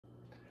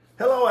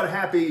Hello and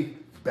happy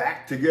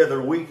Back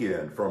Together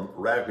weekend from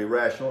Radically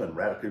Rational and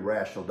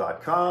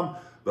radicallyrational.com.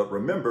 But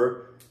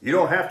remember, you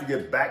don't have to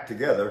get back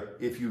together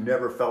if you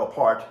never fell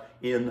apart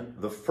in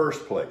the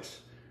first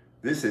place.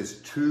 This is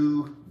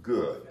too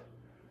good.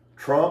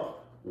 Trump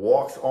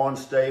walks on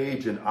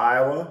stage in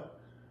Iowa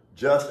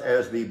just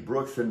as the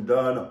Brooks and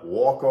Dunn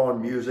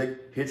walk-on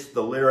music hits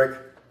the lyric,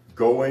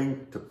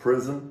 "Going to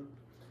prison,"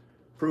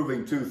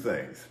 proving two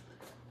things.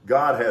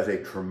 God has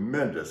a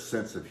tremendous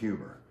sense of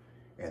humor,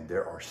 and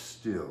there are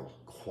still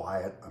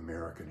quiet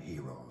American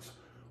heroes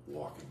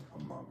walking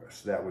among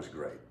us. That was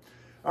great.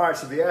 All right,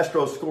 so the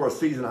Astros score a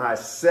season-high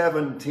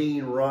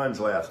 17 runs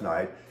last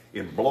night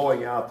in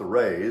blowing out the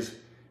Rays.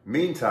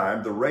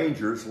 Meantime, the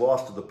Rangers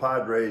lost to the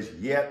Padres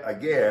yet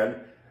again.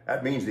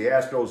 That means the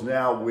Astros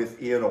now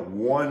within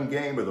one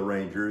game of the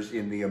Rangers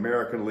in the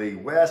American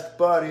League West,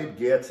 but it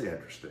gets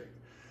interesting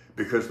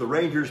because the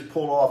Rangers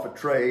pull off a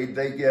trade.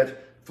 They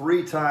get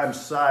three-time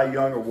Cy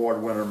Young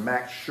Award winner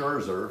Max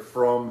Scherzer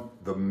from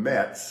the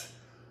Mets.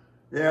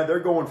 Yeah, they're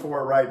going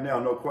for it right now,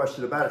 no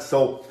question about it.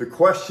 So the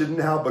question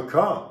now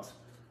becomes,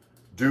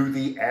 do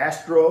the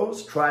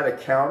Astros try to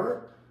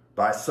counter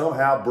by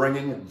somehow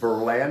bringing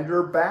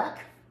Verlander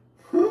back?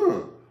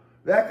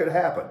 That could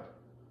happen.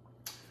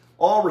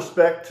 All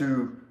respect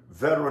to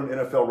veteran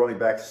NFL running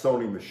back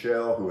Sony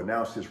Michel, who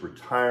announced his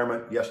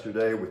retirement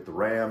yesterday with the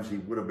Rams. He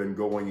would have been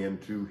going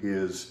into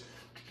his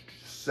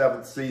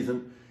 7th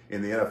season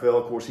in the NFL.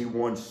 Of course, he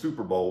won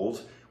Super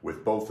Bowls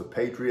with both the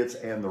Patriots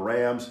and the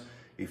Rams.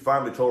 He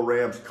finally told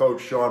Rams coach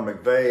Sean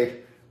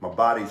McVay, "My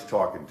body's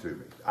talking to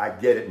me. I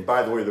get it." And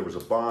by the way, there was a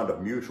bond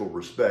of mutual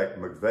respect.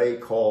 McVay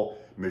called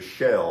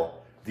Michel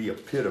the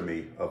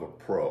epitome of a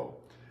pro.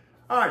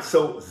 All right,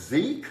 so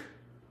Zeke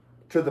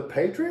to the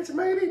Patriots,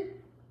 maybe?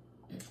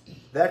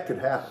 That could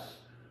happen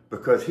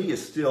because he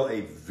is still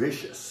a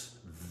vicious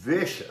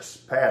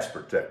pass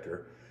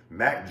protector.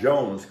 Mac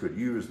Jones could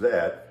use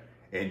that,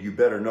 and you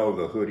better know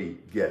the hoodie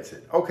gets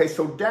it. Okay,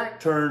 so Dak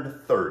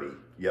turned 30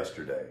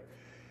 yesterday.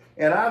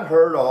 And I've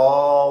heard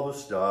all the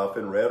stuff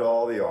and read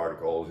all the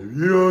articles. If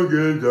you don't get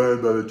it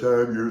done by the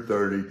time you're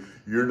 30,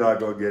 you're not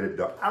going to get it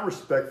done. I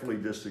respectfully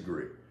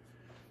disagree.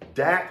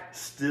 Dak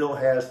still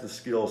has the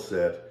skill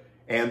set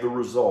and the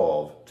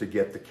resolve to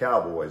get the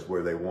Cowboys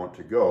where they want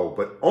to go,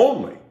 but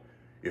only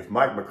if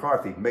Mike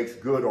McCarthy makes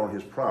good on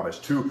his promise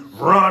to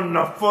run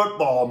the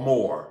football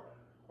more.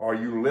 Are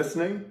you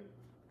listening?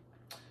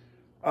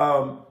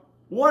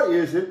 What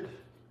is it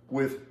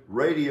with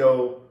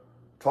radio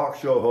talk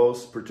show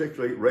hosts,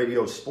 particularly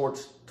radio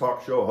sports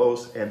talk show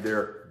hosts, and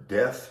their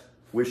death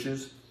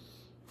wishes?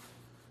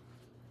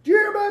 Do you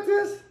hear about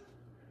this?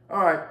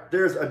 All right,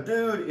 there's a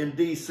dude in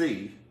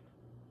D.C.,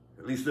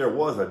 at least there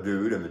was a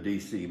dude in the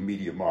D.C.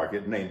 media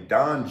market named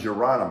Don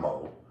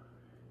Geronimo,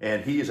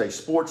 and he is a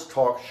sports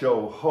talk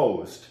show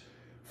host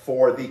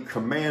for the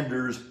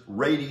Commanders'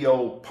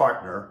 radio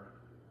partner,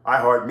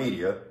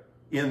 iHeartMedia,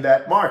 in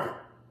that market.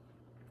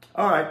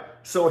 All right,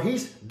 so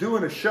he's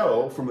doing a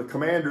show from the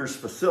Commanders'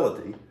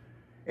 facility,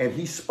 and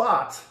he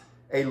spots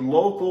a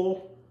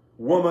local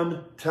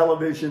woman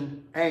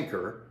television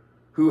anchor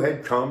who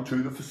had come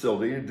to the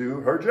facility to do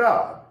her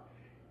job.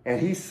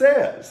 And he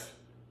says,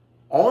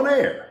 on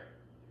air,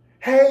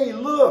 "Hey,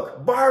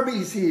 look,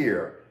 Barbie's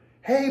here.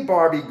 Hey,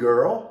 Barbie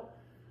girl."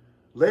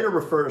 Later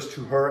refers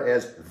to her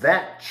as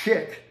that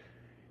chick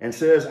and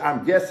says,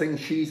 "I'm guessing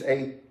she's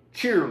a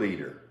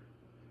cheerleader."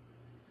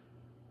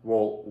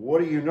 Well,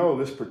 what do you know?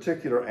 This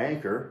particular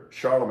anchor,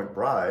 Charlotte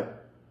McBride,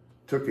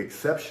 took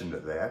exception to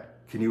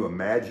that. Can you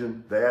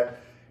imagine that?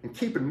 And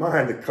keep in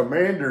mind, the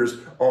Commanders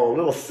are a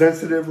little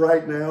sensitive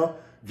right now,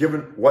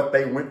 given what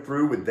they went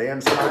through with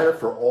Dan Snyder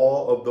for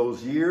all of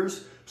those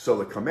years. So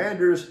the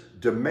Commanders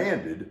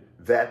demanded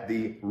that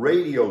the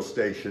radio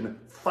station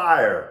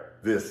fire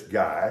this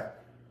guy,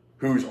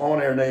 whose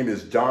on-air name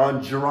is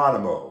Don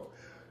Geronimo.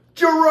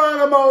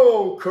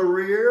 Geronimo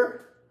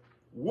career!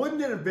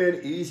 Wouldn't it have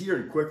been easier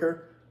and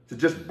quicker to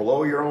just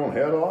blow your own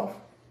head off?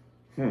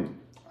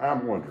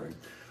 I'm wondering.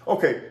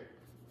 Okay,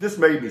 this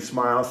made me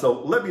smile,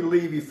 so let me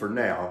leave you for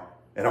now,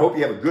 and I hope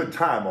you have a good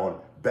time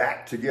on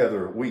Back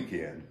Together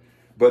weekend.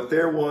 But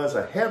there was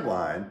a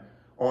headline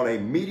on a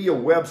media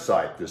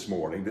website this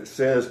morning that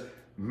says,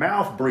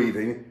 "Mouth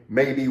breathing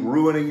may be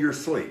ruining your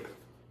sleep."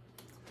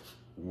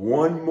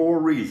 One more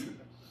reason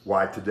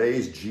why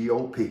today's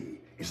GOP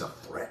is a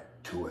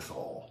threat to us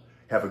all.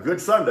 Have a good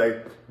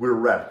Sunday. We're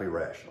Radically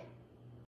Rational.